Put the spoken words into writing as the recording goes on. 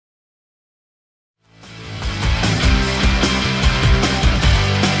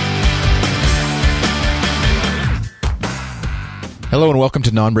Hello and welcome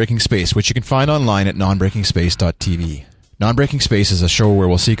to Non-Breaking Space, which you can find online at nonbreakingspace.tv. Non-Breaking Space is a show where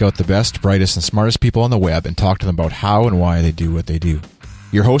we'll seek out the best, brightest, and smartest people on the web and talk to them about how and why they do what they do.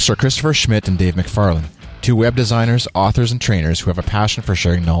 Your hosts are Christopher Schmidt and Dave McFarlane, two web designers, authors, and trainers who have a passion for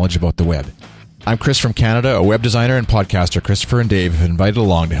sharing knowledge about the web. I'm Chris from Canada, a web designer and podcaster. Christopher and Dave have invited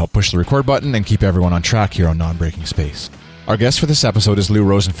along to help push the record button and keep everyone on track here on Non-Breaking Space. Our guest for this episode is Lou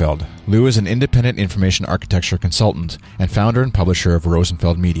Rosenfeld. Lou is an independent information architecture consultant and founder and publisher of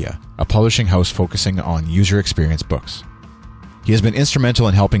Rosenfeld Media, a publishing house focusing on user experience books. He has been instrumental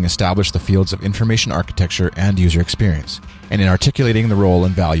in helping establish the fields of information architecture and user experience, and in articulating the role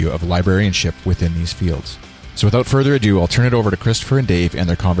and value of librarianship within these fields. So without further ado, I'll turn it over to Christopher and Dave and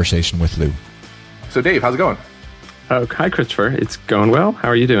their conversation with Lou. So Dave, how's it going? Oh, hi, Christopher. It's going well. How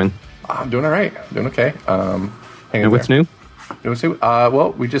are you doing? I'm doing all right. I'm doing okay. And what's new?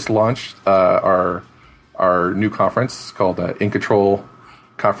 Well, we just launched our new conference called In Control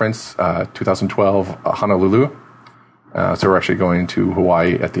Conference 2012 Honolulu. So we're actually going to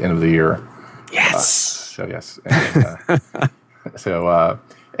Hawaii at the end of the year. Yes. Yes.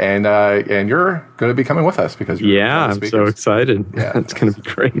 And, and you're going to be coming with us because you're I'm so excited. Yeah, it's going to be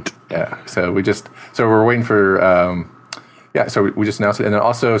great. Yeah. So we're waiting for. So we just announced it, and then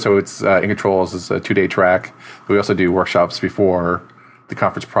also, so it's In Control is a 2-day track. We also do workshops before the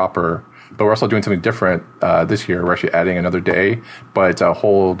conference proper, but we're also doing something different this year. We're actually adding another day, but it's a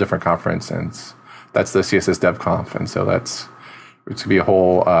whole different conference, and that's the CSS Dev Conf, and so it's going to be a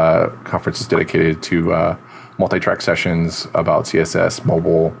whole conference that's dedicated to multi-track sessions about CSS,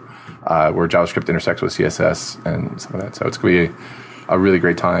 mobile, where JavaScript intersects with CSS and some of that. So it's going to be a really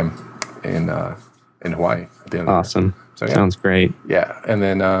great time in Hawaii at the end of the year. Awesome. So, sounds great. Yeah. And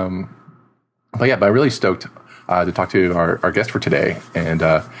then, but I'm really stoked to talk to our guest for today, and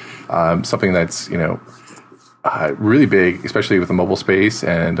something that's, really big, especially with the mobile space,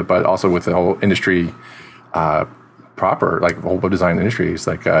 but also with the whole industry proper, like the whole web design industry is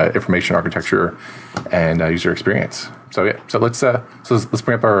like information architecture and user experience. So let's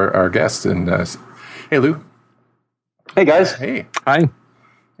bring up our guest and hey, Lou. Hey guys. Hey. Hi.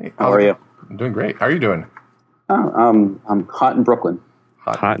 Hey, how are you? I'm doing great. How are you doing? Oh, I'm hot in Brooklyn.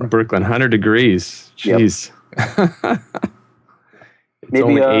 Hot in Brooklyn, 100 degrees. Jeez. Yep.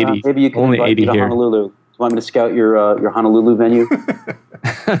 Maybe you can only invite 80 me to here. Honolulu. Do you want me to scout your Honolulu venue?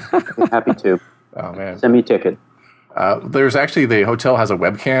 I'm happy to. Oh man, send me a ticket. There's actually, the hotel has a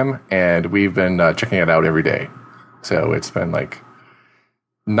webcam, and we've been checking it out every day. So it's been like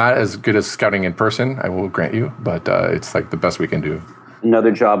not as good as scouting in person, I will grant you, but it's like the best we can do.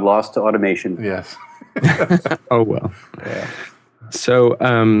 Another job lost to automation. Yes. Oh well. Yeah. So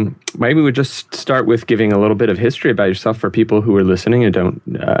maybe we just start with giving a little bit of history about yourself for people who are listening and don't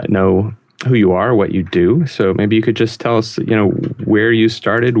know who you are, what you do. So maybe you could just tell us, where you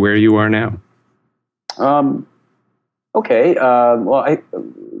started, where you are now. Okay.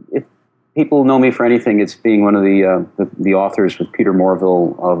 If people know me for anything, it's being one of the authors with Peter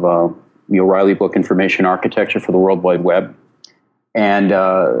Morville of the O'Reilly book, Information Architecture for the World Wide Web. And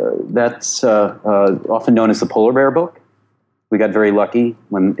that's often known as the Polar Bear book. We got very lucky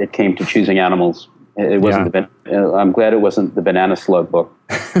when it came to choosing animals. It wasn't I'm glad it wasn't the Banana Slug book.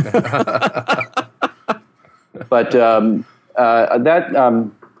 But kind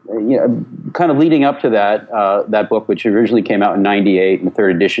of leading up to that book, which originally came out in '98, and the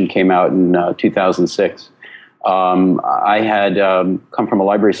third edition came out in 2006. I had come from a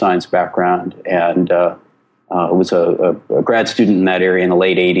library science background, and was a grad student in that area in the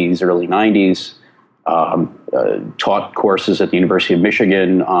late '80s, early '90s. Taught courses at the University of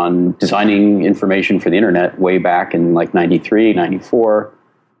Michigan on designing information for the internet way back in like '93, '94.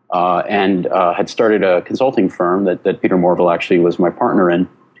 And had started a consulting firm that Peter Morville actually was my partner in,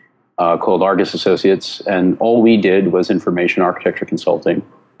 called Argus Associates. And all we did was information architecture consulting.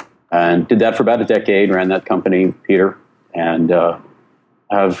 And did that for about a decade, ran that company, Peter. And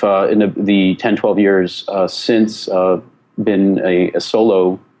have, in the 10, 12 years since, been a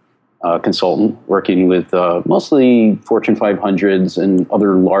solo consultant working with mostly Fortune 500s and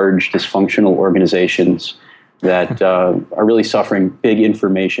other large dysfunctional organizations that are really suffering big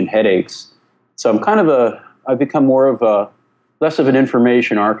information headaches. So I've become more of less of an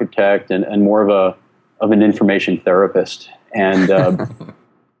information architect and more of an information therapist. And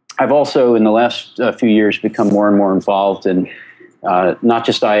I've also, in the last few years, become more and more involved in not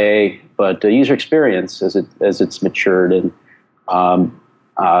just IA, but user experience as it's matured. And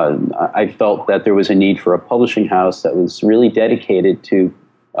I felt that there was a need for a publishing house that was really dedicated to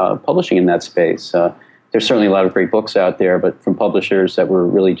publishing in that space. There's certainly a lot of great books out there, but from publishers that were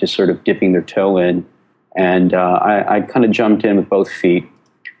really just sort of dipping their toe in And I kind of jumped in with both feet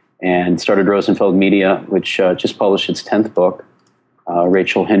and started Rosenfeld Media, which just published its 10th book,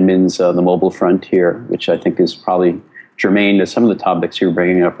 Rachel Hinman's The Mobile Frontier, which I think is probably germane to some of the topics you were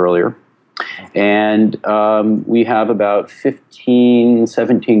bringing up earlier. And we have about 15,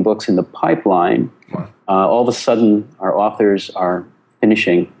 17 books in the pipeline. All of a sudden, our authors are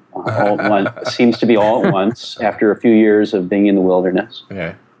finishing all at once. Seems to be all at once after a few years of being in the wilderness.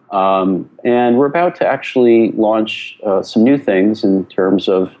 Okay. And we're about to actually launch some new things in terms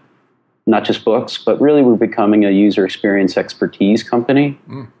of not just books, but really we're becoming a user experience expertise company.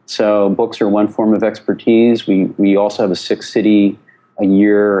 So books are one form of expertise. We also have a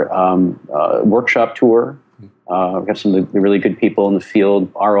 6-city-a-year workshop tour. We have some of the really good people in the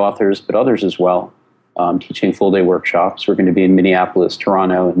field, our authors, but others as well, teaching full-day workshops. We're going to be in Minneapolis,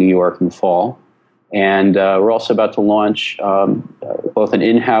 Toronto, and New York in the fall. And we're also about to launch both an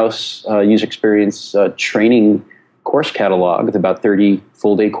in-house user experience training course catalog with about 30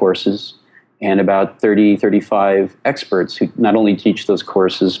 full-day courses and about 30, 35 experts who not only teach those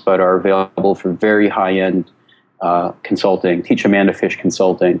courses but are available for very high-end consulting, teach Amanda Fish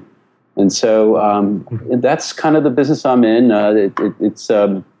consulting. And so that's kind of the business I'm in. It's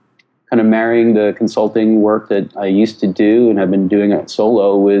kind of marrying the consulting work that I used to do and have been doing it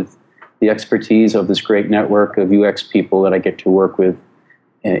solo with the expertise of this great network of UX people that I get to work with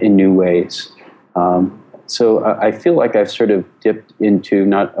in new ways. So I feel like I've sort of dipped into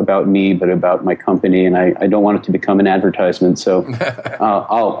not about me, but about my company, and I don't want it to become an advertisement. So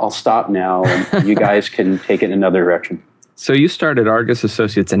I'll stop now, and you guys can take it in another direction. So you started Argus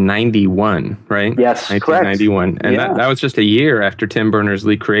Associates in 91, right? Yes, 1991. correct. And yeah. that was just a year after Tim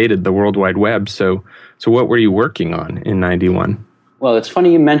Berners-Lee created the World Wide Web. So what were you working on in 91? Well, it's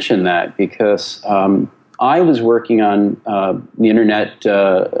funny you mention that because I was working on the internet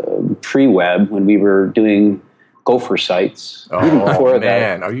pre-web when we were doing Gopher sites. Even before man.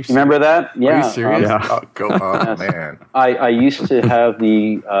 that. Are you remember that? Yeah. Are you serious? Yeah. Oh, man. I used to have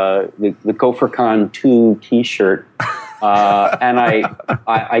the GopherCon 2 T-shirt, and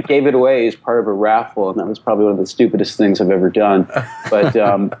I gave it away as part of a raffle, and that was probably one of the stupidest things I've ever done. But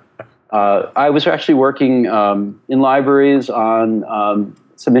I was actually working in libraries on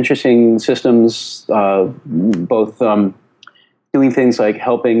some interesting systems, both doing things like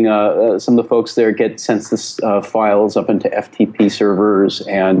helping some of the folks there get census files up into FTP servers,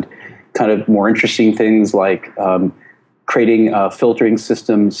 and kind of more interesting things like creating filtering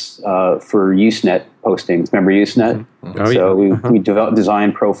systems for Usenet postings. Remember Usenet? We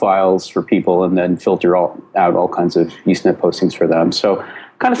design profiles for people and then filter out all kinds of Usenet postings for them. So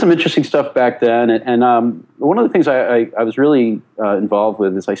kind of some interesting stuff back then. And one of the things I was really involved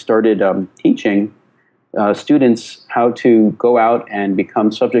with is I started teaching students how to go out and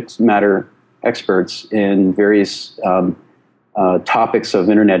become subject matter experts in various topics of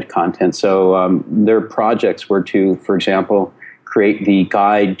internet content. So their projects were to, for example, create the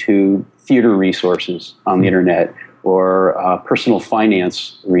guide to theater resources on the internet, or personal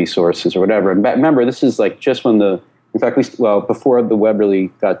finance resources, or whatever. And remember, this is like just when before the web really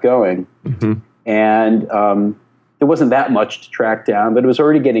got going. Mm-hmm. And there wasn't that much to track down, but it was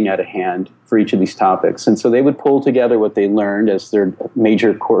already getting out of hand for each of these topics. And so they would pull together what they learned as their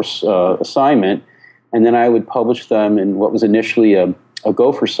major course assignment, and then I would publish them in what was initially a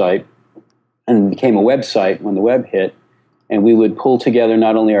Gopher site and became a website when the web hit. And we would pull together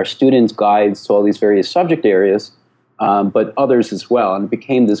not only our students' guides to all these various subject areas, but others as well. And it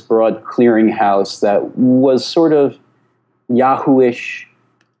became this broad clearinghouse that was sort of Yahoo-ish,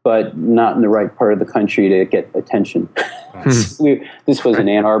 but not in the right part of the country to get attention. This was in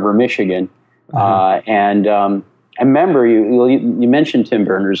Ann Arbor, Michigan. And I remember you mentioned Tim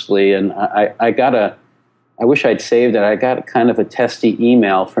Berners-Lee, and I wish I'd saved it. I got kind of a testy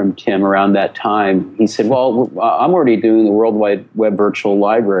email from Tim around that time. He said, well, I'm already doing the World Wide Web Virtual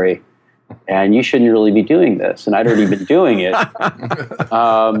Library, and you shouldn't really be doing this. And I'd already been doing it.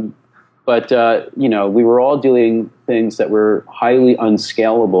 But we were all doing things that were highly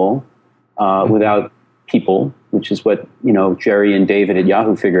unscalable without people, which is what, Jerry and David at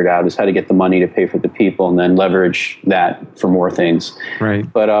Yahoo figured out, is how to get the money to pay for the people and then leverage that for more things.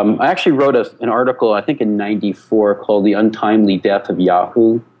 Right. But I actually wrote an article, I think in 94, called The Untimely Death of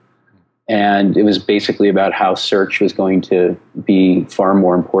Yahoo. And it was basically about how search was going to be far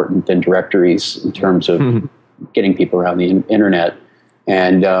more important than directories in terms of getting people around the internet.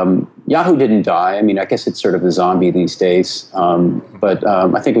 And Yahoo didn't die. I mean, I guess it's sort of a zombie these days. But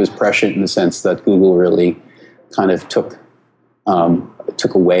I think it was prescient in the sense that Google really kind of took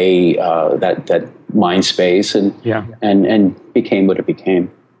away that mind space and became what it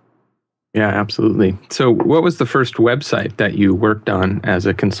became. Yeah, absolutely. So what was the first website that you worked on as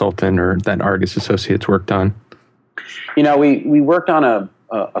a consultant or that Argus Associates worked on? We worked on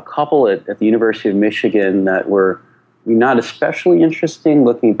a couple at the University of Michigan that were not especially interesting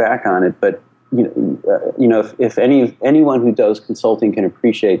looking back on it, but if anyone who does consulting can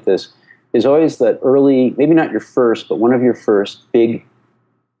appreciate this, is always that early, maybe not your first, but one of your first big,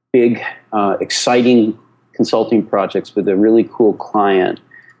 exciting consulting projects with a really cool client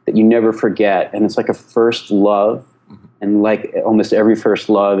that you never forget. And it's like a first love. And like almost every first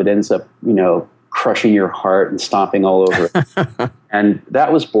love, it ends up, crushing your heart and stomping all over it. And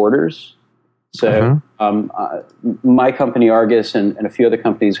that was Borders. So my company, Argus, and a few other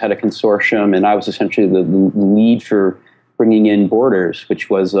companies had a consortium, and I was essentially the lead for bringing in Borders, which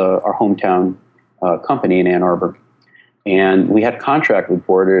was our hometown company in Ann Arbor. And we had a contract with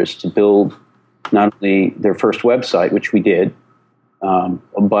Borders to build not only their first website, which we did,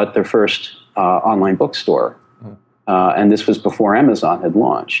 but their first online bookstore. And this was before Amazon had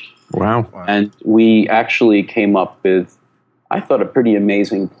launched. Wow. And we actually came up with, I thought, a pretty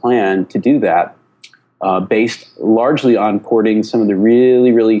amazing plan to do that, based largely on porting some of the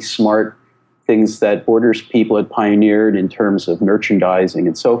really, really smart things that Borders people had pioneered in terms of merchandising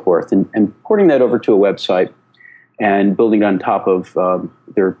and so forth, and porting that over to a website and building on top of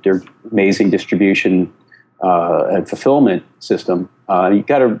their amazing distribution and fulfillment system. You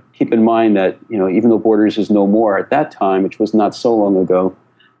got to keep in mind that, even though Borders is no more at that time, which was not so long ago,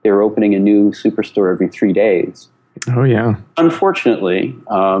 they were opening a new superstore every 3 days. Oh, yeah. Unfortunately,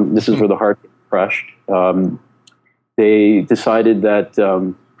 this is where the heart gets crushed. They decided that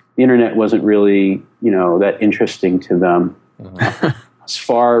the internet wasn't really, that interesting to them. It's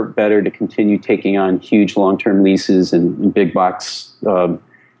far better to continue taking on huge long-term leases and big box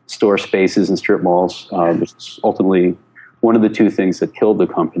store spaces and strip malls, which is ultimately one of the two things that killed the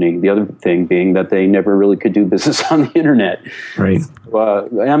company. The other thing being that they never really could do business on the internet. Right. So,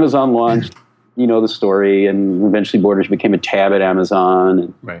 Amazon launched, the story, and eventually Borders became a tab at Amazon.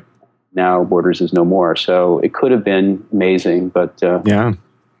 And right. Now Borders is no more. So it could have been amazing, but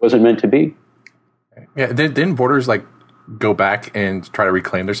wasn't meant to be. Yeah. Didn't Borders go back and try to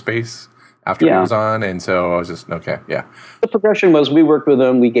reclaim their space after Amazon? And so I was just, okay, yeah. The progression was we worked with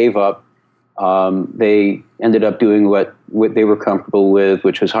them, we gave up. They ended up doing what they were comfortable with,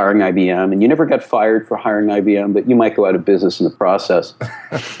 which was hiring IBM. And you never got fired for hiring IBM, but you might go out of business in the process.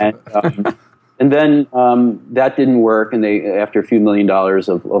 And then that didn't work. And they, after a few $1 million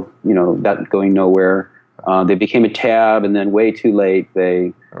of that going nowhere, they became a tab. And then way too late,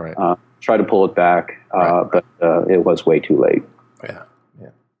 they tried to pull it back, but it was way too late. Yeah.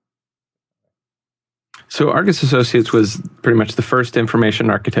 So Argus Associates was pretty much the first information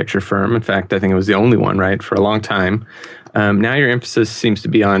architecture firm. In fact, I think it was the only one, right, for a long time. Now your emphasis seems to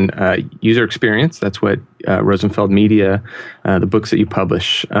be on user experience. That's what Rosenfeld Media, the books that you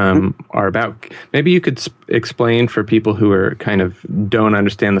publish, are about. Maybe you could explain for people who are kind of don't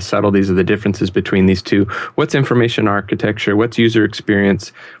understand the subtleties of the differences between these two. What's information architecture? What's user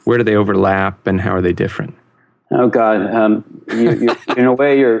experience? Where do they overlap, and how are they different? Oh God, in a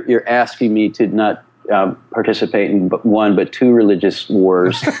way, you're asking me to not participate in one but two religious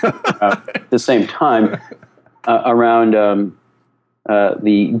wars at the same time around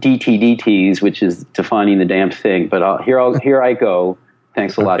the DTDTs, which is defining the damn thing. But here I go.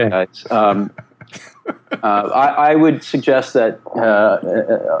 Thanks a lot, guys. I would suggest that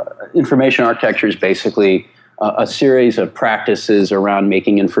information architecture is basically a series of practices around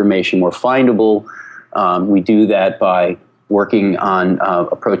making information more findable. We do that by working on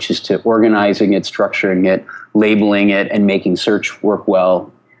approaches to organizing it, structuring it, labeling it, and making search work well.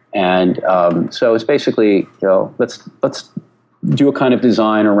 And so it's basically, let's do a kind of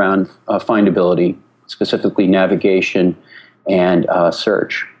design around findability, specifically navigation and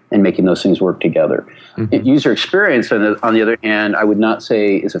search, and making those things work together. Mm-hmm. User experience, on the other hand, I would not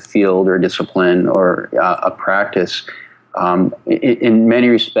say is a field or a discipline or a practice. In many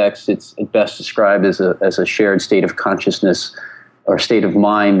respects, it's best described as a shared state of consciousness or state of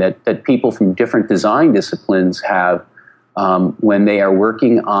mind that people from different design disciplines have when they are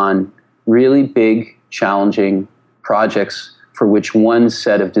working on really big, challenging projects for which one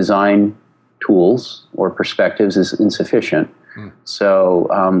set of design tools or perspectives is insufficient.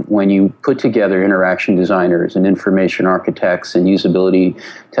 So when you put together interaction designers and information architects and usability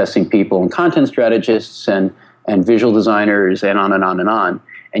testing people and content strategists and visual designers and on and on and on,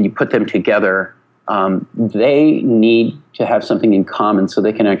 and you put them together, they need to have something in common so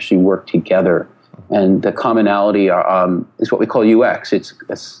they can actually work together. And the commonality is what we call UX. It's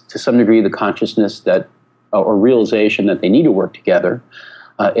to some degree the consciousness that, or realization that they need to work together.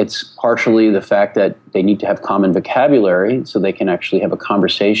 It's partially the fact that they need to have common vocabulary so they can actually have a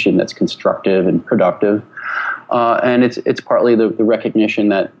conversation that's constructive and productive. And it's partly the recognition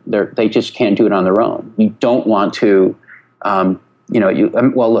that they just can't do it on their own. You don't want to,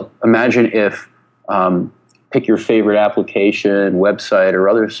 look, imagine if, pick your favorite application, website, or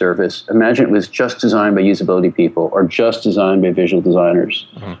other service. Imagine it was just designed by usability people, or just designed by visual designers,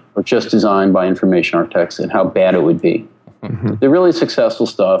 or just designed by information architects, and how bad it would be. The really successful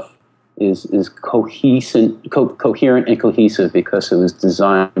stuff is coherent and cohesive because it was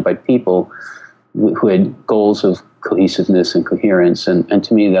designed by people who had goals of cohesiveness and coherence. And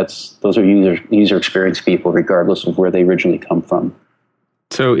to me, those are user experience people, regardless of where they originally come from.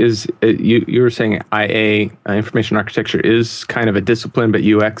 So you were saying IA, information architecture, is kind of a discipline, but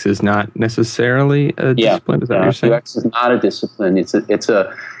UX is not necessarily a discipline? Is that what you're saying? UX is not a discipline.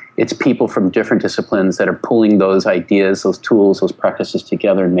 It's people from different disciplines that are pulling those ideas, those tools, those practices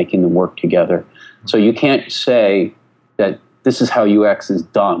together and making them work together. So you can't say that this is how UX is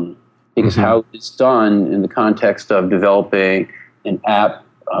done, because how it's done in the context of developing an app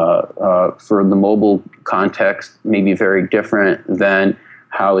for the mobile context may be very different than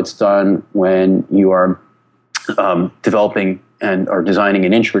how it's done when you are developing or designing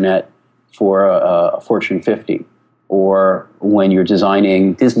an intranet for a Fortune 50, or when you're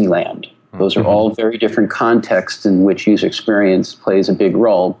designing Disneyland. Those are all very different contexts in which user experience plays a big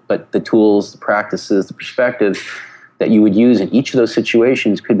role, but the tools, the practices, the perspectives that you would use in each of those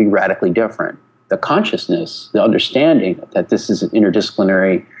situations could be radically different. The consciousness, the understanding that this is an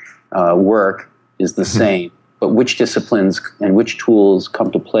interdisciplinary work is the same. But which disciplines and which tools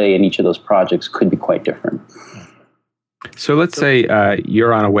come to play in each of those projects could be quite different. So let's say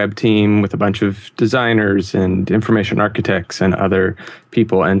you're on a web team with a bunch of designers and information architects and other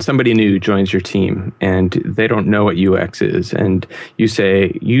people, and somebody new joins your team, and they don't know what UX is, and you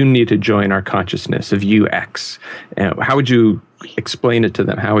say, you need to join our consciousness of UX. How would you explain it to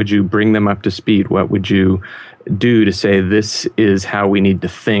them? How would you bring them up to speed? What would you do to say this is how we need to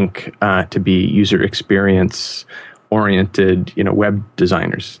think to be user experience oriented, web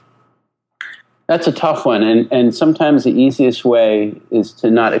designers? That's a tough one, and sometimes the easiest way is to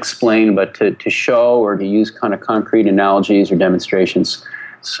not explain, but to show or to use kind of concrete analogies or demonstrations.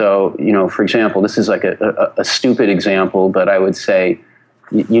 So, for example, this is like a stupid example, but I would say,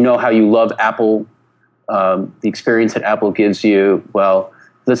 how you love Apple, the experience that Apple gives you. Well,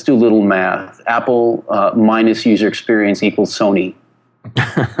 let's do a little math. Apple minus user experience equals Sony.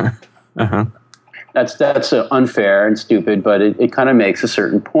 That's unfair and stupid, but it kind of makes a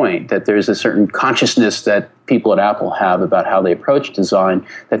certain point that there's a certain consciousness that people at Apple have about how they approach design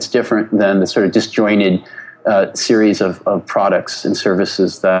that's different than the sort of disjointed series of products and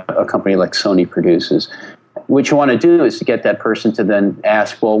services that a company like Sony produces. What you want to do is to get that person to then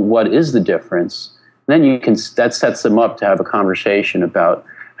ask, well, what is the difference? And then that sets them up to have a conversation about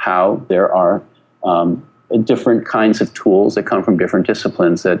how there are different kinds of tools that come from different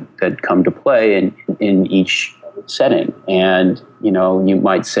disciplines that come to play in each setting. And, you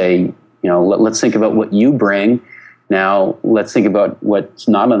might say, let's think about what you bring. Now, let's think about what's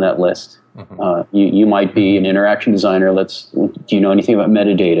not on that list. You might be an interaction designer. Do you know anything about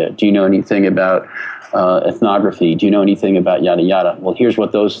metadata? Do you know anything about ethnography? Do you know anything about yada, yada? Well, here's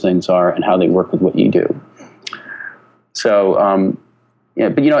what those things are and how they work with what you do. So,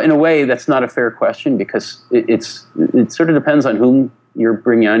 but in a way, that's not a fair question, because it sort of depends on whom you're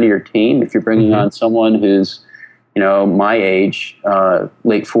bringing onto your team. If you're bringing on someone who's, my age,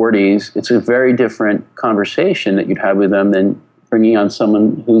 late 40s, it's a very different conversation that you'd have with them than bringing on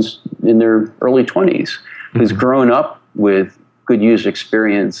someone who's in their early 20s, who's grown up with good user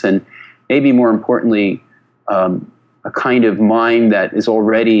experience, and maybe more importantly, a kind of mind that is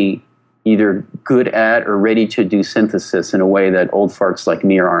already either good at or ready to do synthesis in a way that old farts like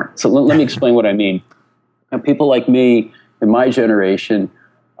me aren't. So let me explain what I mean. And people like me in my generation,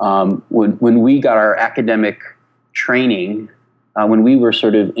 when we got our academic training, when we were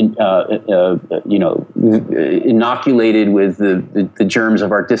sort of inoculated with the germs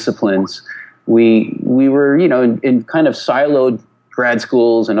of our disciplines, we were in kind of siloed grad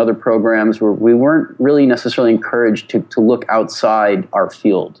schools and other programs where we weren't really necessarily encouraged to look outside our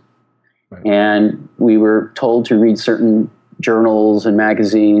field. Right. And we were told to read certain journals and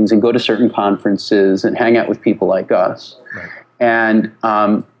magazines and go to certain conferences and hang out with people like us. Right. And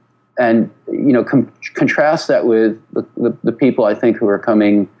contrast that with the people I think who are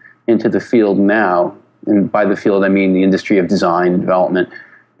coming into the field now, and by the field I mean the industry of design and development.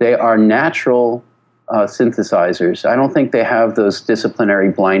 They are natural synthesizers. I don't think they have those disciplinary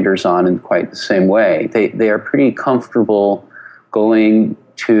blinders on in quite the same way. They are pretty comfortable going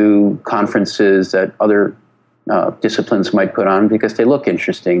to conferences that other disciplines might put on because they look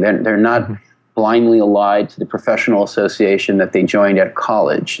interesting. They're not blindly allied to the professional association that they joined at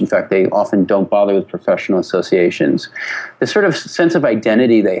college. In fact, they often don't bother with professional associations. The sort of sense of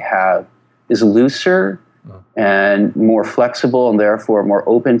identity they have is looser and more flexible and therefore more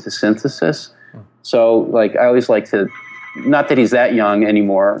open to synthesis. So, like, I always like to, not that he's that young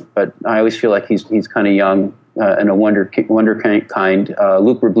anymore, but I always feel like he's kind of young and a wonder kind.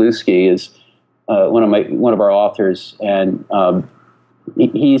 Luke Wroblewski is one of our authors, and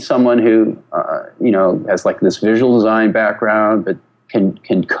he's someone who has like this visual design background, but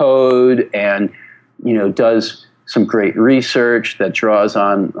can code and does some great research that draws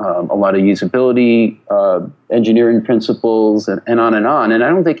on a lot of usability, engineering principles, and on and on. And I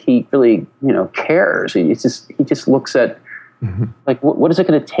don't think he really, cares. He just looks at like what is it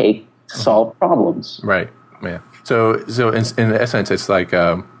going to take to solve problems? Right. Yeah. So in essence, it's like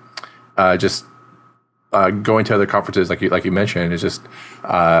just going to other conferences, like you mentioned, is just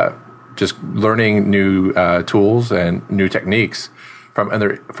learning new tools and new techniques from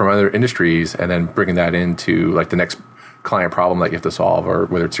other industries, and then bringing that into like the next client problem that you have to solve, or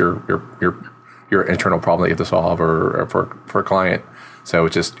whether it's your internal problem that you have to solve, or for a client. So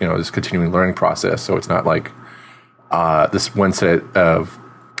it's just this continuing learning process. So it's not like this one set of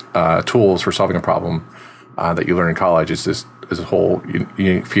tools for solving a problem that you learn in college. It's just a whole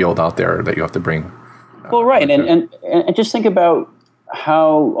unique field out there that you have to bring. Well, right, and just think about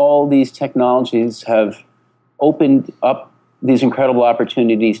how all these technologies have opened up these incredible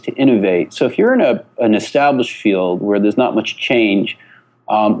opportunities to innovate. So if you're in an established field where there's not much change,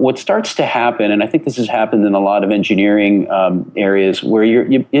 what starts to happen, and I think this has happened in a lot of engineering areas, where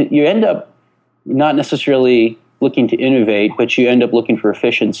you end up not necessarily looking to innovate, but you end up looking for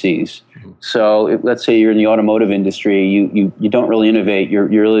efficiencies. So let's say you're in the automotive industry, you don't really innovate.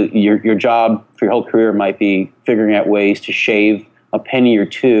 Your job for your whole career might be figuring out ways to shave a penny or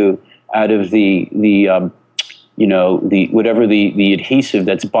two out of the adhesive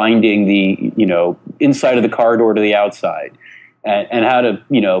that's binding the inside of the car door to the outside, and how to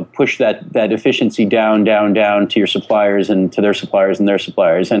push that efficiency down to your suppliers and to their suppliers and their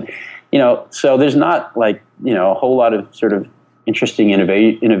suppliers. And so there's not like a whole lot of sort of interesting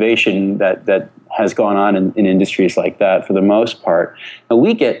innovation that has gone on in industries like that for the most part. And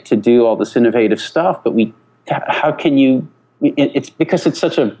we get to do all this innovative stuff, but how can you? It's because it's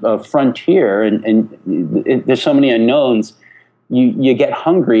such a frontier, and there's so many unknowns. You get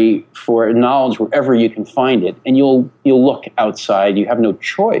hungry for knowledge wherever you can find it, and you'll look outside. You have no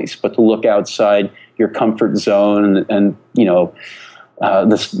choice but to look outside your comfort zone, and the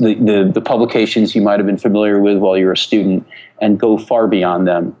publications you might have been familiar with while you were a student, and go far beyond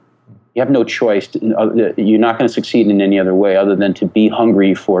them. You have no choice. You're not going to succeed in any other way other than to be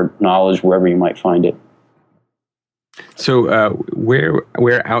hungry for knowledge wherever you might find it. So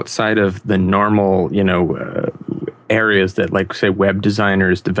where outside of the normal, areas that, like, say, web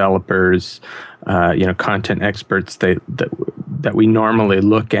designers, developers, content experts, that we normally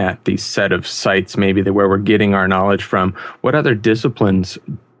look at these set of sites, maybe where we're getting our knowledge from, what other disciplines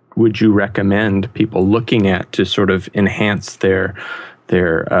would you recommend people looking at to sort of enhance their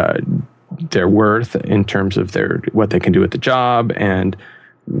worth in terms of what they can do at the job and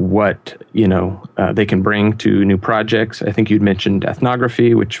what they can bring to new projects? I think you'd mentioned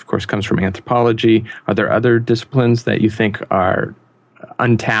ethnography, which of course comes from anthropology. Are there other disciplines that you think are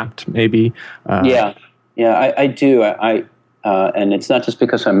untapped, maybe? Yeah, I do. And it's not just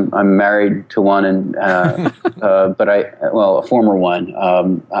because I'm married to one, and but a former one.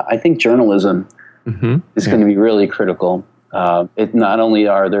 I think journalism is going to be really critical. It not only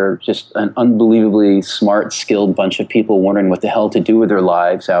are there just an unbelievably smart, skilled bunch of people wondering what the hell to do with their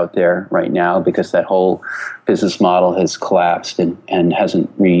lives out there right now, because that whole business model has collapsed and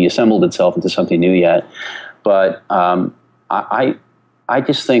hasn't reassembled itself into something new yet. But I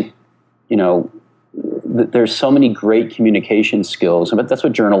just think, there's so many great communication skills, but that's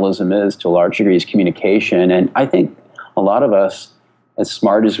what journalism is to a large degree, is communication. And I think a lot of us, as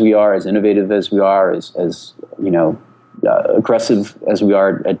smart as we are, as innovative as we are, as aggressive as we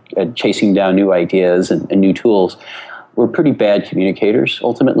are at chasing down new ideas and new tools, we're pretty bad communicators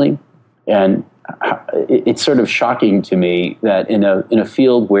ultimately. And it's sort of shocking to me that in a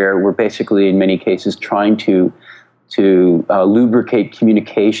field where we're basically in many cases trying to lubricate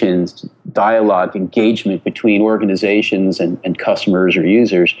communications, dialogue, engagement between organizations and customers or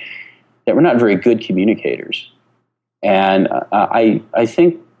users, that we're not very good communicators. And I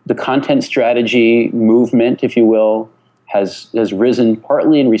think the content strategy movement, if you will, has risen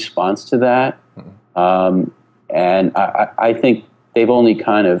partly in response to that. And I think they've only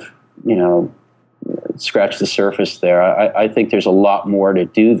kind of, scratched the surface there. I think there's a lot more to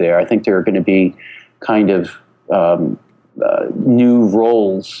do there. I think there are going to be kind of new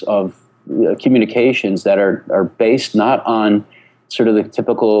roles of communications that are based not on sort of the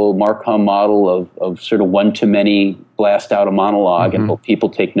typical Marcom model of sort of one-to-many, blast out a monologue and hope people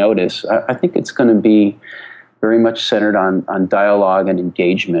take notice. I think it's going to be very much centered on dialogue and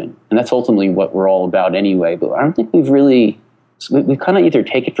engagement. And that's ultimately what we're all about anyway. But I don't think we've kind of either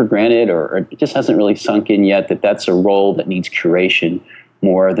take it for granted or it just hasn't really sunk in yet that that's a role that needs curation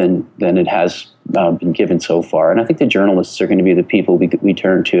more than it has been given so far. And I think the journalists are going to be the people we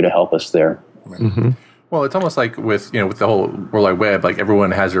turn to help us there. Mm-hmm. Well, it's almost like with the whole World Wide Web, like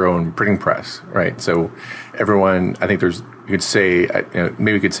everyone has their own printing press, right? So everyone, I think you could say,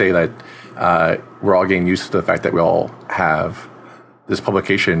 maybe we could say that we're all getting used to the fact that we all have this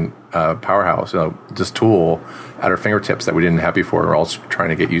publication powerhouse, this tool at our fingertips that we didn't have before. We're all trying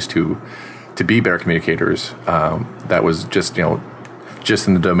to get used to be better communicators. That was just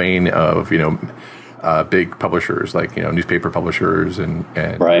in the domain of big publishers like newspaper publishers and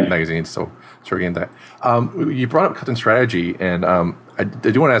right. magazines. So again, that you brought up content strategy, and I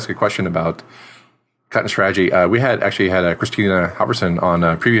do want to ask a question about content strategy. We had Christina Halverson on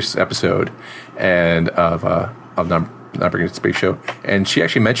a previous episode and of Not Bringing Space Show, and she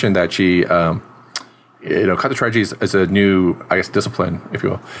actually mentioned that she content strategy is a new, I guess, discipline, if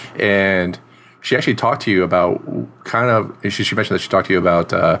you will, and she actually talked to you about she mentioned that she talked to you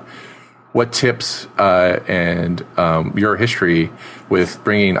about what tips and your history with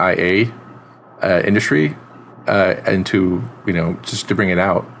bringing IA industry into, just to bring it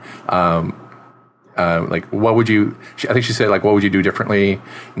out. Like, what would you? I think she said, like, what would you do differently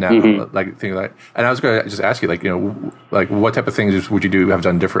now? Mm-hmm. Like things like. And I was going to just ask you, like, like what type of things would you have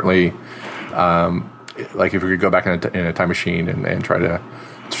done differently? Like, if we could go back in a time machine and try to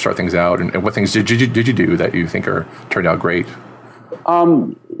start things out, and what things did you do that you think turned out great?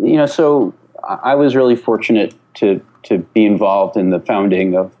 So I was really fortunate to be involved in the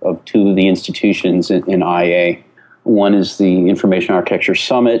founding of two of the institutions in IA. One is the Information Architecture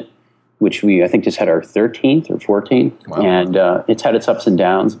Summit, which I think just had our 13th or 14th, wow. And it's had its ups and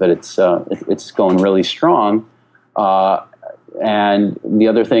downs, but it's going really strong. And the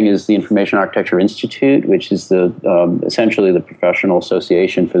other thing is the Information Architecture Institute, which is essentially the professional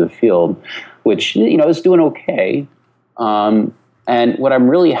association for the field, which is doing okay. And what I'm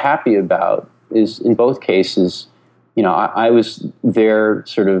really happy about is, in both cases, I was there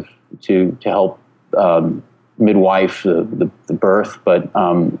sort of to help midwife the birth, but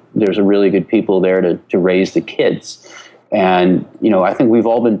there's a really good people there to raise the kids. And, I think we've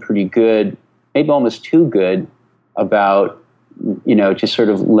all been pretty good, maybe almost too good, about, just sort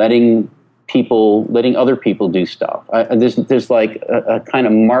of letting other people do stuff. There's like a kind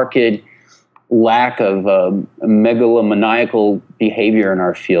of marked lack of megalomaniacal behavior in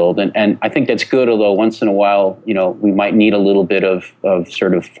our field. And I think that's good, although once in a while, we might need a little bit of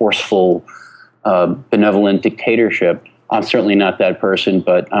sort of forceful, benevolent dictatorship. I'm certainly not that person,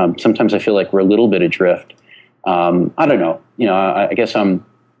 but sometimes I feel like we're a little bit adrift. I don't know. I guess I'm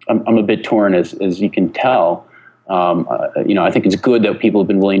a bit torn, as you can tell. I think it's good that people have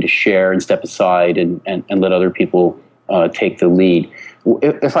been willing to share and step aside and let other people take the lead.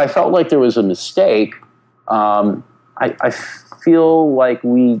 If I felt like there was a mistake, I feel like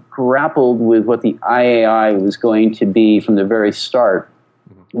we grappled with what the IAI was going to be from the very start.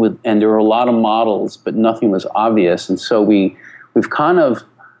 And there were a lot of models, but nothing was obvious. And so we've kind of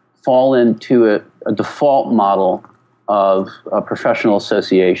fallen to a default model of a professional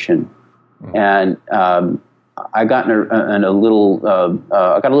association. And I got a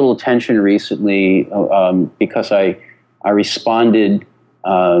little attention recently because I responded.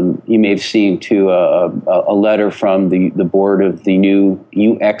 You may have seen to a letter from the board of the new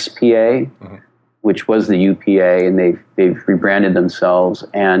UXPA, which was the UPA, and they've rebranded themselves.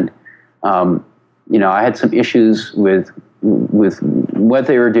 And I had some issues with what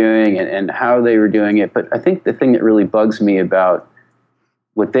they were doing and how they were doing it. But I think the thing that really bugs me about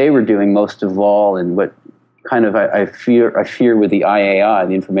what they were doing most of all, and what kind of I fear with the IAI,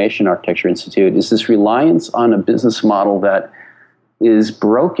 the Information Architecture Institute, is this reliance on a business model that is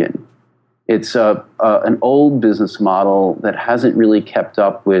broken. It's an old business model that hasn't really kept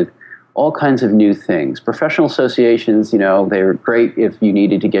up with all kinds of new things. Professional associations, they were great if you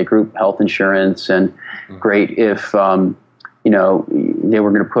needed to get group health insurance, and great if they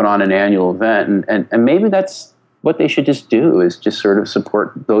were going to put on an annual event, and maybe that's what they should just do, is just sort of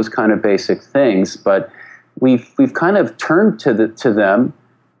support those kind of basic things. But we've kind of turned to them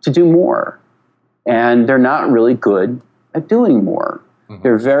to do more, and they're not really good at doing more.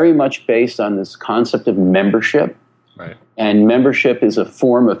 They're very much based on this concept of membership. Right. And membership is a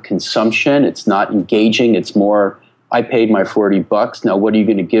form of consumption. It's not engaging. It's more, I paid my $40. Now, what are you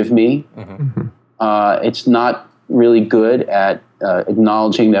going to give me? It's not really good at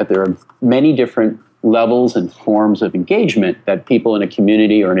acknowledging that there are many different levels and forms of engagement that people in a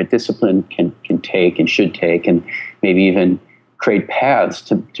community or in a discipline can take and should take, and maybe even create paths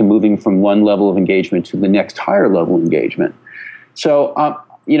to moving from one level of engagement to the next higher level engagement. So,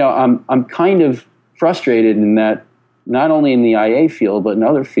 I'm kind of frustrated in that, not only in the IA field, but in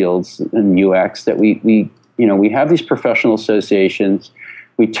other fields in UX, that we have these professional associations,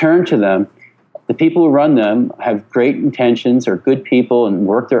 we turn to them, the people who run them have great intentions, are good people and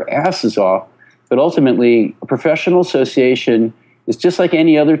work their asses off, but ultimately a professional association is just like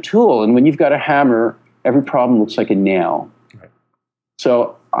any other tool, and when you've got a hammer, every problem looks like a nail. Right.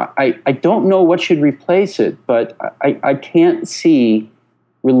 So I don't know what should replace it, but I can't see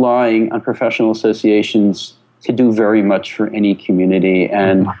relying on professional associations to do very much for any community.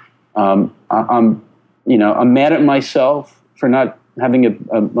 And I'm mad at myself for not having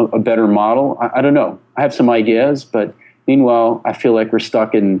a better model. I don't know. I have some ideas, but meanwhile, I feel like we're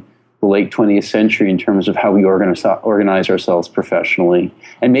stuck in the late 20th century in terms of how we organize ourselves professionally.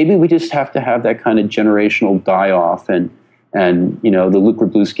 And maybe we just have to have that kind of generational die-off and the Luke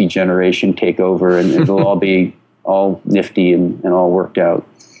Wroblewski generation take over, and it'll all be all nifty and all worked out.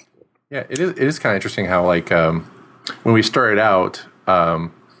 Yeah, it is kind of interesting how, like, when we started out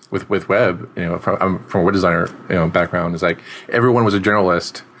with web, from a web designer background, is like everyone was a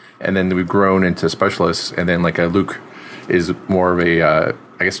generalist, and then we've grown into specialists, and then like Luke is more of a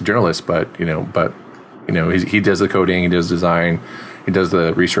I guess a journalist, but he does the coding, he does design, he does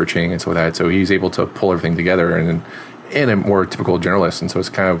the researching, and so that, so he's able to pull everything together and in a more typical generalist, and so it's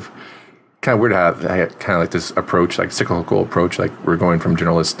kind of weird to have kind of like this approach, like cyclical approach, like we're going from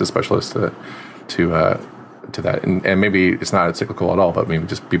generalist to specialist to that, and maybe it's not cyclical at all, but maybe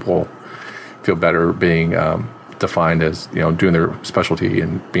just people feel better being defined as doing their specialty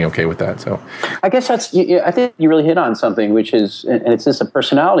and being okay with that. So I guess I think you really hit on something, which is, and it's just a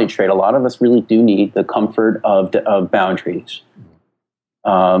personality trait. A lot of us really do need the comfort of boundaries.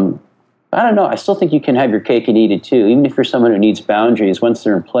 I don't know. I still think you can have your cake and eat it too. Even if you're someone who needs boundaries, once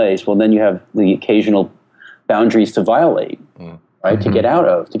they're in place, well, then you have the occasional boundaries to violate, right? Mm-hmm. To get out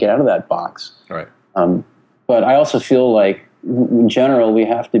of that box. Right. But I also feel like, in general, we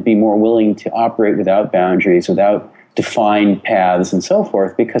have to be more willing to operate without boundaries, without defined paths, and so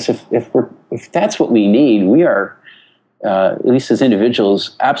forth. Because if that's what we need, we are, at least as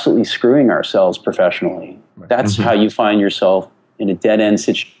individuals, absolutely screwing ourselves professionally. Right. That's how you find yourself in a dead-end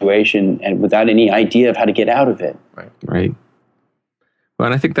situation and without any idea of how to get out of it. Right. Well,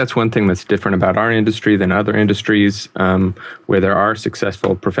 and I think that's one thing that's different about our industry than other industries where there are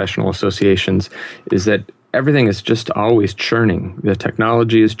successful professional associations, is that everything is just always churning. The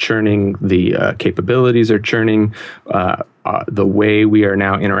technology is churning, the capabilities are churning, the way we are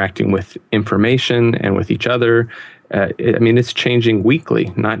now interacting with information and with each other. It's changing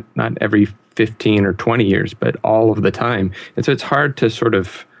weekly, not every 15 or 20 years, but all of the time. And so it's hard to sort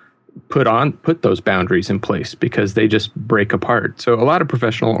of put those boundaries in place because they just break apart. So a lot of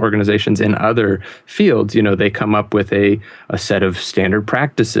professional organizations in other fields, they come up with a set of standard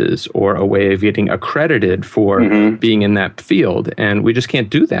practices or a way of getting accredited for being in that field. And we just can't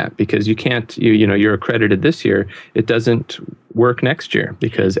do that because you can't, you're accredited this year. It doesn't work next year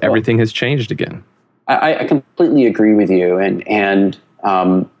because everything has changed again. I completely agree with you. And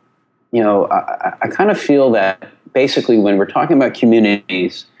I kind of feel that basically when we're talking about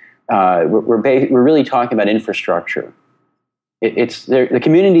communities, we're really talking about infrastructure. The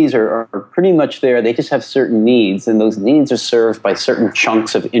communities are pretty much there. They just have certain needs, and those needs are served by certain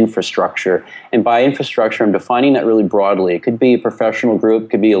chunks of infrastructure. And by infrastructure, I'm defining that really broadly. It could be a professional group, it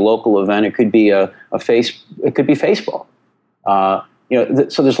could be a local event, it could be it could be Facebook.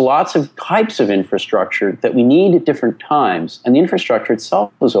 So there's lots of types of infrastructure that we need at different times, and the infrastructure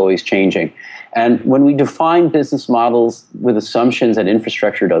itself is always changing. And when we define business models with assumptions that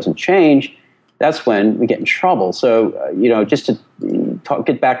infrastructure doesn't change, that's when we get in trouble. So, just to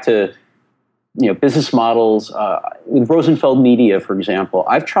get back to, business models, with Rosenfeld Media, for example,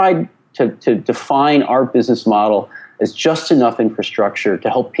 I've tried to define our business model as just enough infrastructure to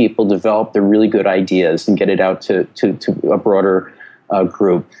help people develop their really good ideas and get it out to a broader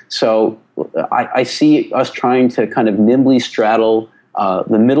group. So I see us trying to kind of nimbly straddle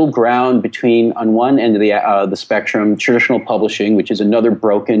the middle ground between, on one end of the spectrum, traditional publishing, which is another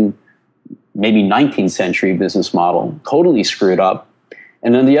broken, maybe 19th century business model, totally screwed up.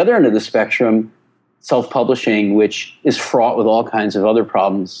 And on the other end of the spectrum, self-publishing, which is fraught with all kinds of other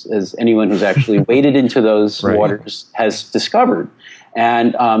problems, as anyone who's actually waded into those waters has discovered.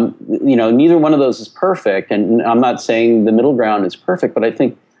 And, neither one of those is perfect. And I'm not saying the middle ground is perfect, but I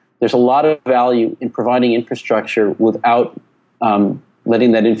think there's a lot of value in providing infrastructure without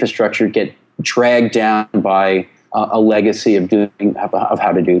letting that infrastructure get dragged down by a legacy of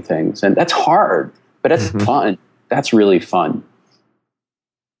how to do things. And that's hard, but that's fun. That's really fun.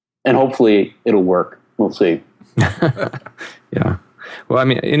 And hopefully it'll work. We'll see. Yeah. Well, I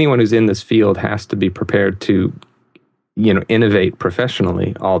mean, anyone who's in this field has to be prepared to, innovate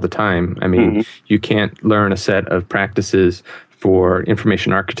professionally all the time. I mean, you can't learn a set of practices for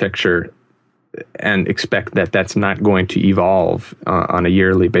information architecture and expect that that's not going to evolve on a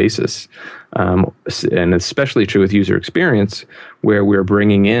yearly basis. And especially true with user experience, where we're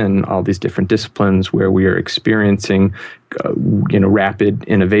bringing in all these different disciplines, where we are experiencing, rapid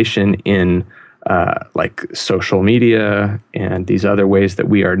innovation in like social media and these other ways that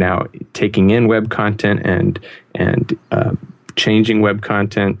we are now taking in web content and changing web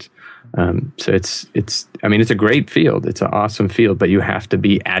content. So it's a great field. It's an awesome field, but you have to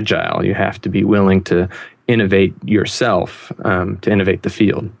be agile. You have to be willing to innovate yourself, to innovate the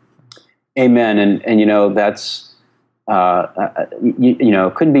field. Amen. And that's,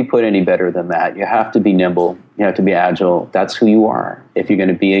 couldn't be put any better than that. You have to be nimble. You have to be agile. That's who you are if you're going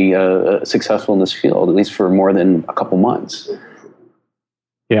to be successful in this field, at least for more than a couple months.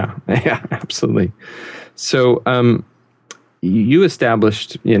 Yeah, absolutely. So, you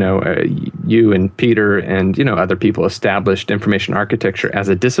established, you and Peter and, other people established information architecture as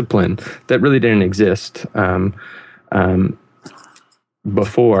a discipline that really didn't exist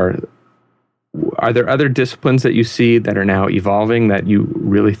before. Are there other disciplines that you see that are now evolving that you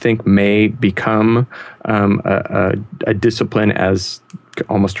really think may become a discipline as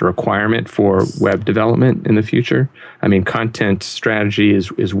almost a requirement for web development in the future? I mean, content strategy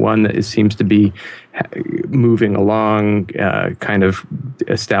is one that seems to be moving along, kind of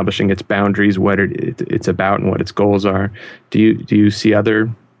establishing its boundaries, what it's about and what its goals are. Do you see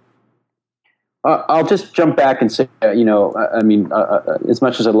other? I'll just jump back and say, as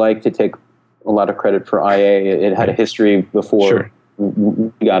much as I'd like to take a lot of credit for IA, it had a history before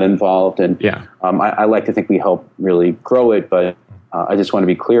we got involved, and I like to think we helped really grow it, but I just want to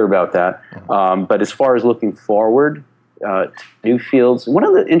be clear about that. But as far as looking forward to new fields, one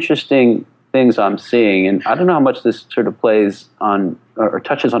of the interesting things I'm seeing, and I don't know how much this sort of plays on or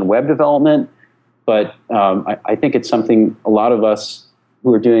touches on web development, but I think it's something a lot of us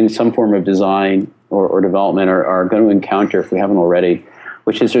who are doing some form of design or development are going to encounter if we haven't already,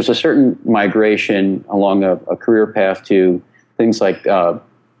 which is there's a certain migration along a career path to things like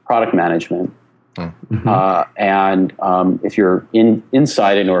product management. And if you're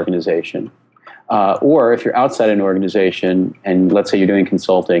inside an organization, or if you're outside an organization, and let's say you're doing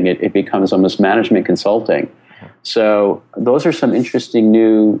consulting, it becomes almost management consulting. So those are some interesting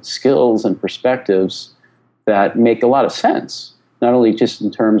new skills and perspectives that make a lot of sense, not only just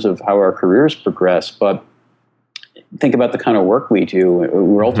in terms of how our careers progress, but think about the kind of work we do.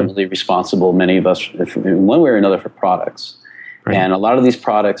 We're ultimately responsible, many of us, in one way or another, for products. Right. And a lot of these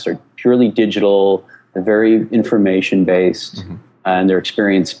products are purely digital, they're very information-based, and they're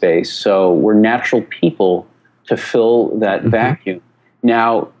experience-based. So we're natural people to fill that vacuum.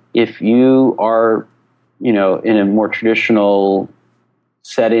 Now, if you are, in a more traditional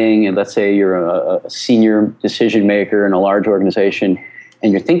setting, and let's say you're a senior decision maker in a large organization,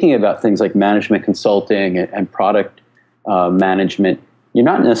 and you're thinking about things like management consulting and product management, you're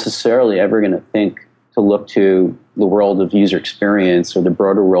not necessarily ever going to think to look to the world of user experience or the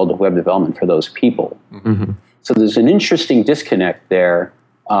broader world of web development for those people. So there's an interesting disconnect there.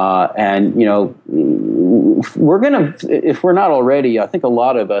 And, we're going to, if we're not already, I think a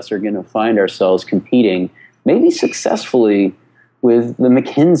lot of us are going to find ourselves competing, maybe successfully, with the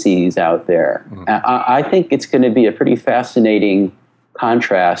McKinseys out there. I think it's going to be a pretty fascinating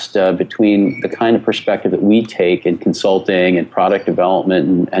contrast between the kind of perspective that we take in consulting and product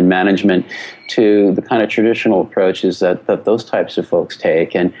development and management to the kind of traditional approaches that those types of folks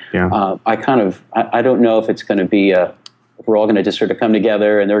take. And I don't know if it's going to be we're all going to just sort of come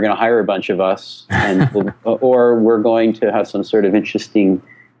together and they're going to hire a bunch of us, and or we're going to have some sort of interesting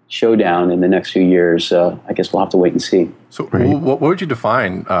showdown in the next few years. I guess we'll have to wait and see. So what would you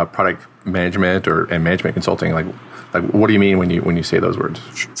define product management and management consulting? Like what do you mean when you say those words?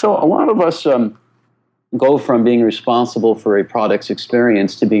 So a lot of us go from being responsible for a product's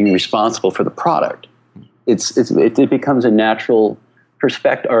experience to being responsible for the product. It becomes a natural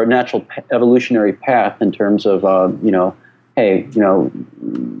perspective or a natural evolutionary path in terms of hey,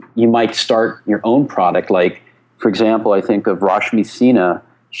 you might start your own product. Like, for example, I think of Rashmi Sina.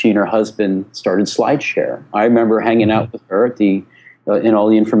 She and her husband started SlideShare. I remember hanging out with her at in all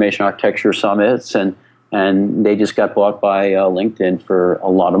the information architecture summits, and they just got bought by LinkedIn for a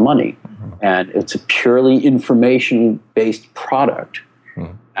lot of money. And it's a purely information-based product.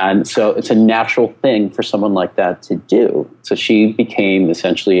 And so it's a natural thing for someone like that to do. So she became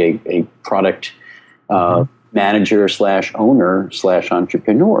essentially a product manager / owner /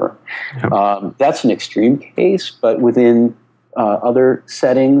 entrepreneur. That's an extreme case, but within other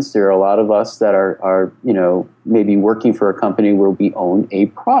settings, there are a lot of us that are maybe working for a company where we own a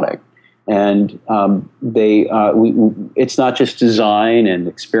product. And it's not just design and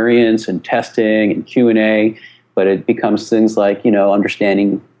experience and testing and Q&A, but it becomes things like,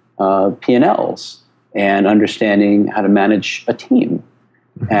 understanding P&Ls and understanding how to manage a team.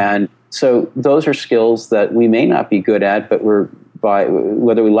 And so those are skills that we may not be good at, but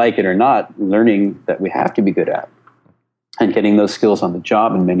whether we like it or not, learning that we have to be good at and getting those skills on the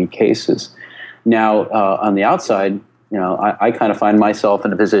job in many cases. Now, on the outside, I kind of find myself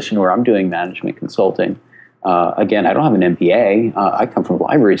in a position where I'm doing management consulting. Again, I don't have an MBA. I come from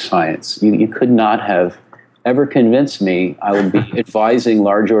library science. You could not have ever convinced me I would be advising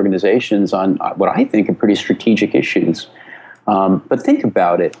large organizations on what I think are pretty strategic issues. But think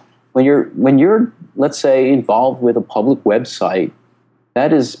about it. When you're, let's say, involved with a public website,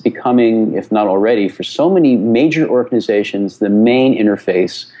 that is becoming, if not already, for so many major organizations, the main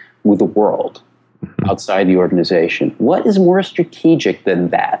interface with the world outside the organization. What is more strategic than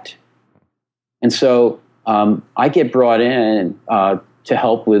that? And so I get brought in to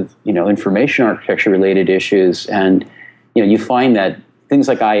help with information architecture related issues, and you find that things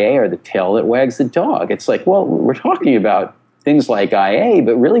like IA are the tail that wags the dog. It's like, well, we're talking about things like IA,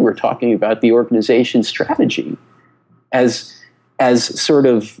 but really we're talking about the organization's strategy as sort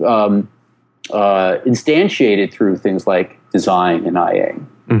of instantiated through things like design and IA.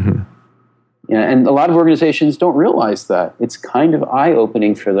 And a lot of organizations don't realize that. It's kind of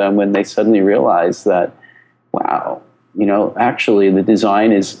eye-opening for them when they suddenly realize that, wow, actually the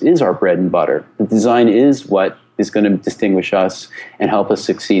design is our bread and butter. The design is what is going to distinguish us and help us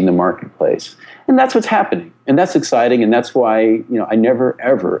succeed in the marketplace. And that's what's happening. And that's exciting. And that's why, I never,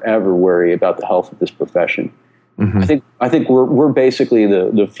 ever, ever worry about the health of this profession. I think we're basically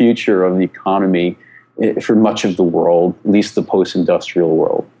the future of the economy for much of the world, at least the post-industrial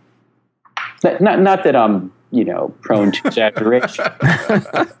world. Not that I'm, prone to exaggeration,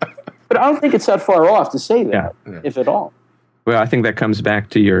 but I don't think it's that far off to say that, if at all. Well, I think that comes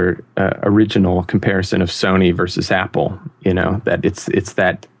back to your original comparison of Sony versus Apple. That it's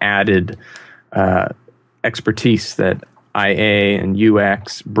that added expertise that IA and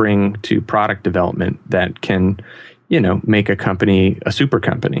UX bring to product development that can, make a company a super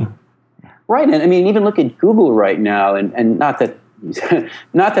company. Right, and I mean, even look at Google right now, and not that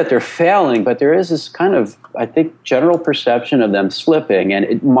they're failing, but there is this kind of, I think, general perception of them slipping, and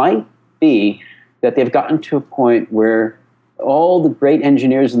it might be that they've gotten to a point where all the great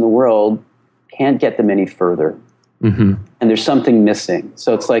engineers in the world can't get them any further. And there's something missing.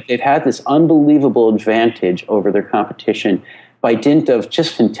 So it's like they've had this unbelievable advantage over their competition by dint of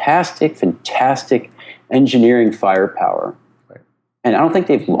just fantastic engineering firepower. Right. And I don't think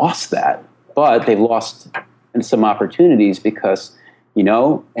they've lost that, but they've lost some opportunities because,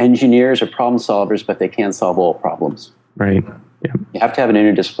 engineers are problem solvers, but they can't solve all problems. Right. Yeah. You have to have an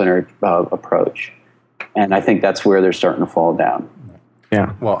interdisciplinary approach. And I think that's where they're starting to fall down.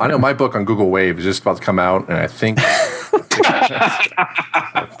 Yeah. Well, I know my book on Google Wave is just about to come out, and I think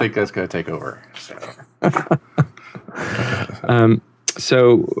that's going to take over.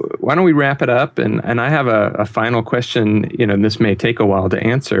 So why don't we wrap it up? And I have a final question. And this may take a while to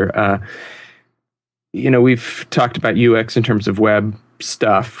answer. We've talked about UX in terms of web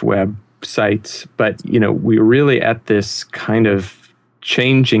stuff, web sites, but we're really at this kind of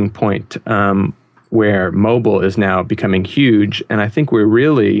changing point where mobile is now becoming huge. And I think we're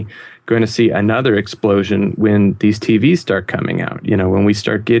really going to see another explosion when these TVs start coming out. When we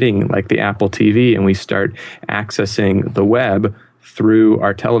start getting like the Apple TV and we start accessing the web through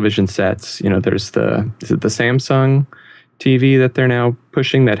our television sets. There's is it the Samsung TV that they're now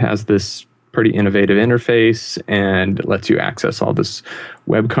pushing that has this pretty innovative interface and lets you access all this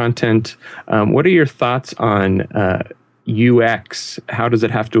web content. What are your thoughts on UX? How does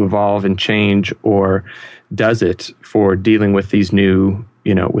it have to evolve and change, or does it for dealing with these new,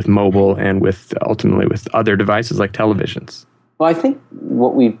 with mobile and with ultimately with other devices like televisions? Well, I think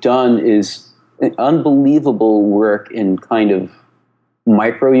what we've done is unbelievable work in kind of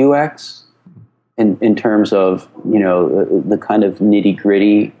micro UX in terms of, the kind of nitty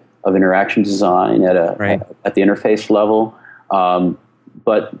gritty of interaction design at the interface level.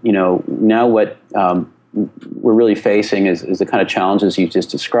 But now what we're really facing is the kind of challenges you just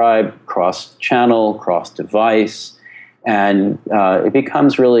described: cross-channel, cross-device, and it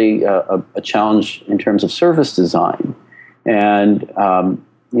becomes really a challenge in terms of service design. And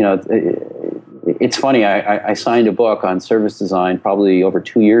it's funny. I signed a book on service design probably over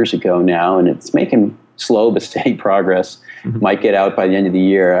 2 years ago now, and it's making slow but steady progress. Mm-hmm. Might get out by the end of the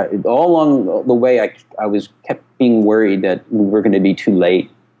year. All along the way, I kept being worried that we were going to be too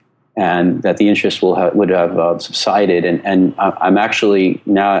late, and that the interest would have subsided. And I'm actually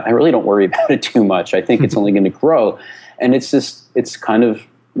now, I really don't worry about it too much. I think it's only going to grow, and it's kind of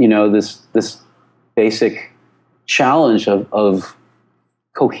this basic challenge of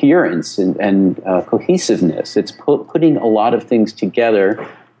coherence and cohesiveness. It's putting a lot of things together,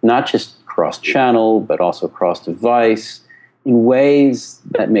 not just cross-channel, but also cross-device, in ways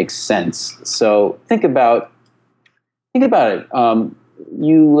that make sense. So think about it.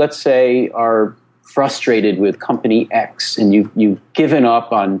 You, let's say, are frustrated with company X, and you've given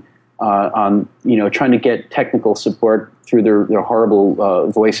up on trying to get technical support through their horrible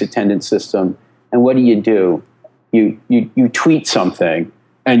voice attendant system. And what do? You tweet something,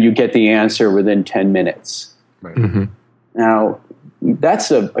 and you get the answer within 10 minutes. Right. Mm-hmm. Now, that's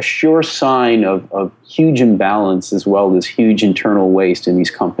a sure sign of huge imbalance, as well as huge internal waste in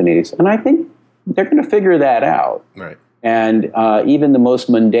these companies. And I think they're going to figure that out. Right. And even the most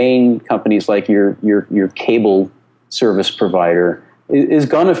mundane companies like your cable service provider is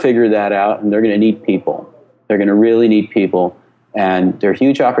going to figure that out, and they're going to need people. They're going to really need people. And there are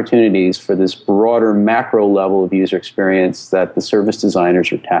huge opportunities for this broader macro level of user experience that the service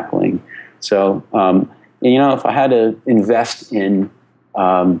designers are tackling. So, if I had to invest in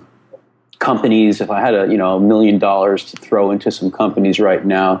companies, if I had $1 million to throw into some companies right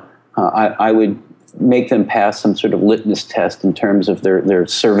now, I would make them pass some sort of litmus test in terms of their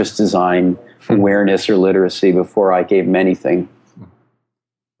service design awareness or literacy before I gave them anything.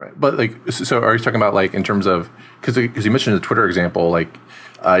 Right. But so are you talking about in terms of, because you mentioned the Twitter example, because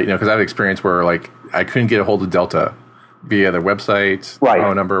I had an experience where I couldn't get a hold of Delta via their website, right,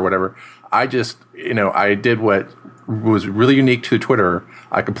 phone number, whatever. I just, I did what was really unique to Twitter.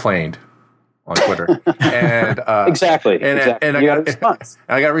 I complained on Twitter. And exactly. And you got a response.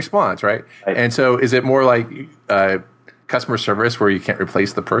 I got a response, right? And so is it more like customer service where you can't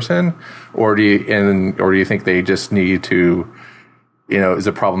replace the person, or do you think they just need to, is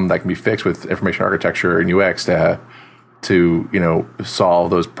a problem that can be fixed with information architecture and UX to solve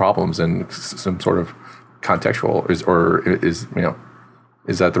those problems in some sort of contextual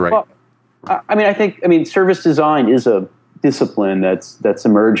is that the right? Well, I think service design is a discipline that's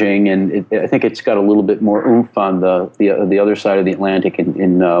emerging, and I think it's got a little bit more oomph on the other side of the Atlantic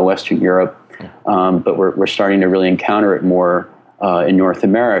in Western Europe, but we're starting to really encounter it more in North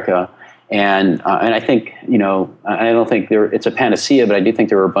America. And I think, I don't think it's a panacea, but I do think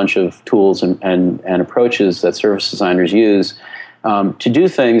there are a bunch of tools and approaches that service designers use to do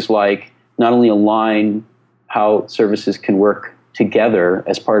things like not only align how services can work together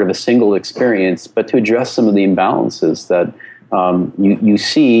as part of a single experience, but to address some of the imbalances that you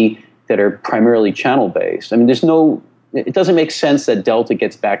see that are primarily channel-based. I mean, it doesn't make sense that Delta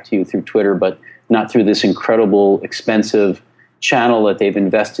gets back to you through Twitter, but not through this incredible, expensive channel that they've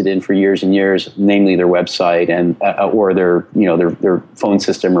invested in for years and years, namely their website and or their phone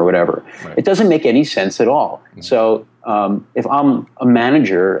system or whatever. Right. It doesn't make any sense at all. Mm-hmm. So if I'm a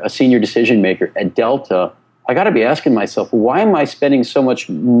manager, a senior decision maker at Delta, I got to be asking myself, why am I spending so much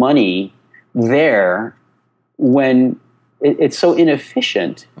money there when it's so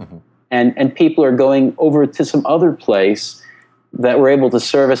inefficient? Mm-hmm. And people are going over to some other place that we're able to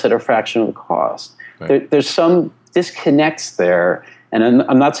service at a fraction of the cost. Right. There's some disconnects there. And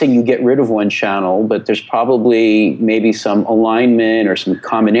I'm not saying you get rid of one channel, but there's probably maybe some alignment or some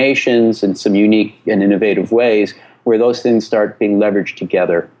combinations in some unique and innovative ways where those things start being leveraged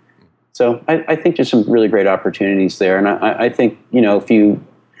together. So I think there's some really great opportunities there. And I think, if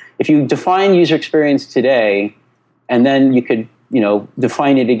you define user experience today, and then you could,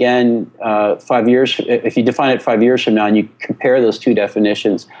 define it again 5 years, if you define it 5 years from now and you compare those two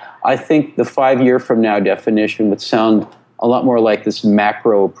definitions, I think the 5 year from now definition would sound a lot more like this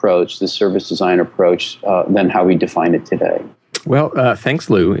macro approach, this service design approach, than how we define it today. Well, thanks,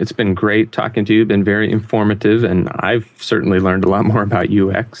 Lou. It's been great talking to you. Been very informative, and I've certainly learned a lot more about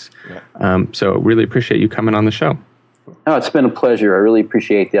UX. So really appreciate you coming on the show. Oh, it's been a pleasure. I really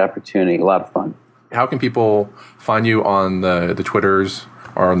appreciate the opportunity. A lot of fun. How can people find you on the Twitters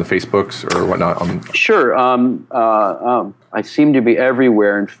are on the Facebooks or whatnot? Sure. I seem to be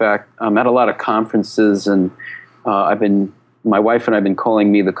everywhere. In fact, I'm at a lot of conferences, and my wife and I have been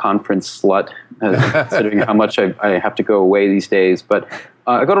calling me the conference slut, considering how much I have to go away these days. But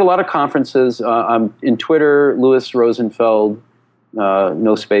I go to a lot of conferences. I'm in Twitter, Louis Rosenfeld,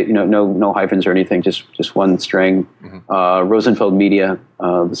 no space, no hyphens or anything, just one string. Mm-hmm. Rosenfeld Media,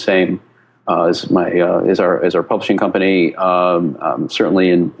 the same. Is our publishing company.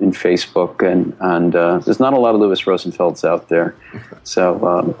 Certainly in Facebook, and there's not a lot of Louis Rosenfelds out there.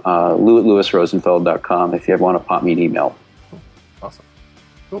 So louisrosenfeld.com if you ever want to pop me an email. Awesome.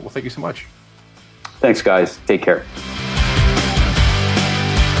 Cool. Well, thank you so much. Thanks, guys. Take care.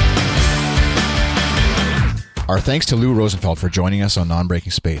 Our thanks to Lou Rosenfeld for joining us on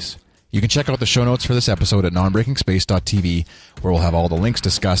Non-Breaking Space. You can check out the show notes for this episode at nonbreakingspace.tv, where we'll have all the links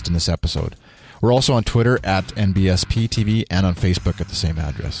discussed in this episode. We're also on Twitter at NBSPTV and on Facebook at the same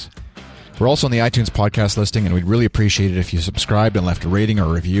address. We're also on the iTunes podcast listing, and we'd really appreciate it if you subscribed and left a rating or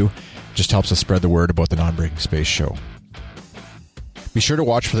a review. It just helps us spread the word about the Non-Breaking Space show. Be sure to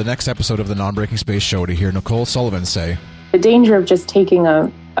watch for the next episode of the Non-Breaking Space show to hear Nicole Sullivan say, "The danger of just taking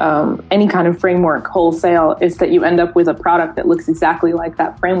any kind of framework wholesale is that you end up with a product that looks exactly like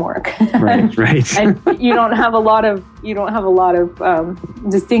that framework." Right. And you don't have a lot of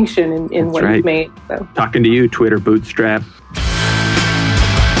distinction in what you've made. So. Talking to you, Twitter bootstrap.